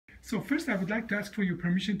So first, I would like to ask for your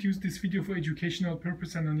permission to use this video for educational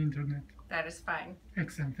purpose and on internet. That is fine.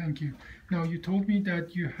 Excellent, thank you. Now, you told me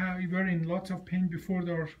that you were in lots of pain before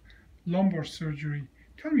the lumbar surgery.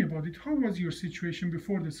 Tell me about it. How was your situation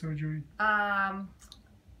before the surgery?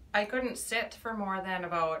 I couldn't sit for more than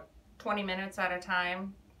about 20 minutes at a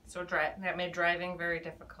time, so that made driving very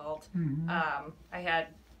difficult. Mm-hmm. I had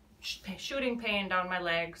shooting pain down my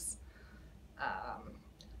legs.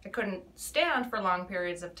 I couldn't stand for long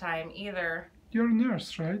periods of time either. You're a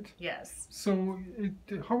nurse, right? Yes. So,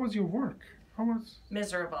 how was your work? How was?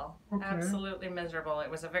 Miserable. Okay. Absolutely miserable. It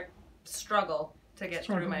was a very struggle to get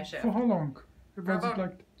through my shift. For how long? For Was about it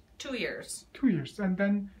like 2 years. 2 years, and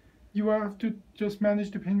then you have to just manage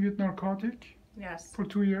the pain with narcotic? Yes. For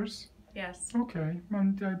 2 years? Yes. Okay,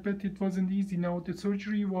 and I bet it wasn't easy. Now, the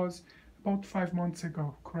surgery was about 5 months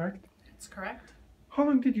ago, correct? That's correct. How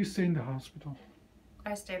long did you stay in the hospital?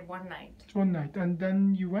 I stayed one night. One night, and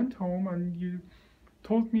then you went home and you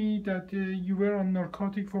told me that you were on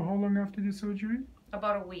narcotic for how long after the surgery?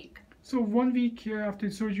 About a week. So 1 week after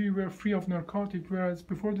the surgery you were free of narcotic, whereas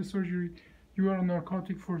before the surgery you were on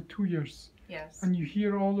narcotic for 2 years. Yes. And you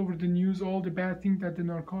hear all over the news all the bad things that the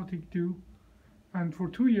narcotic do. And for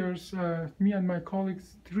 2 years, me and my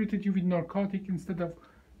colleagues treated you with narcotic instead of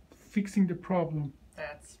fixing the problem.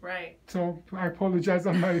 That's right. So I apologize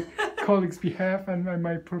on my colleagues' behalf and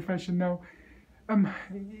my profession now.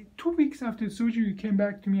 2 weeks after the surgery, you came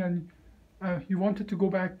back to me and you wanted to go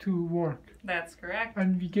back to work. That's correct.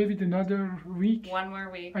 And we gave it another week. 1 more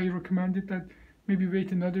week. I recommended that maybe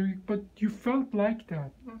wait another week, but you felt like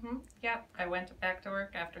that. Mm-hmm. Yeah, I went back to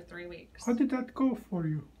work after 3 weeks. How did that go for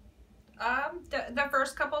you? The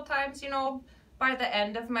first couple times, you know, by the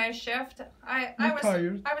end of my shift, I was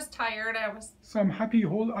tired. I was tired. So I'm happy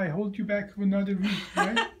I hold you back for another week,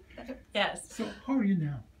 right? Yes. So how are you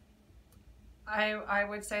now? I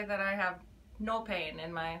would say that I have no pain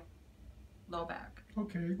in my low back.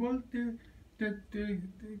 Okay, well,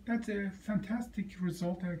 that's a fantastic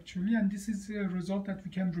result actually, and this is a result that we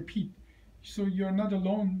can repeat. So you're not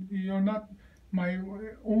alone. You're not my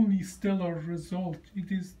only stellar result.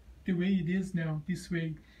 It is the way it is now, this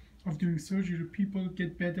way of doing surgery. People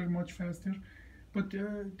get better much faster, but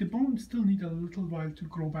the bones still need a little while to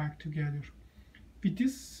grow back together. With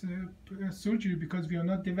this surgery, because we are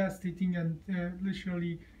not devastating and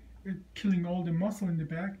literally killing all the muscle in the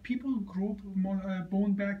back, people grow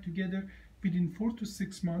bone back together within 4 to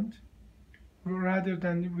 6 months, rather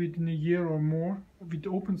than within a year or more with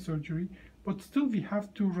open surgery. But still, we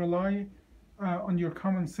have to rely on your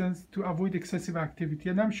common sense to avoid excessive activity.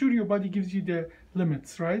 And I'm sure your body gives you the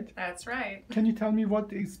limits, right? That's right. Can you tell me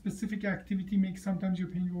what a specific activity makes sometimes your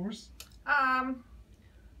pain worse?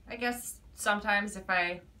 I guess sometimes if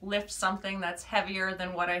I lift something that's heavier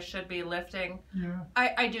than what I should be lifting, yeah,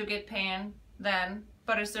 I do get pain then.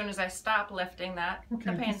 But as soon as I stop lifting that,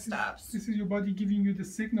 the pain stops. This is your body giving you the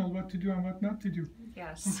signal what to do and what not to do.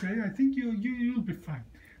 Yes. Okay, I think you'll be fine.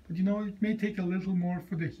 But you know, it may take a little more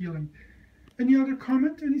for the healing. Any other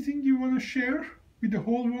comment? Anything you want to share with the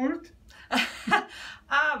whole world?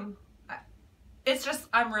 It's just,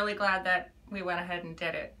 I'm really glad that we went ahead and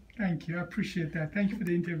did it. Thank you. I appreciate that. Thank you for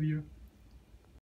the interview.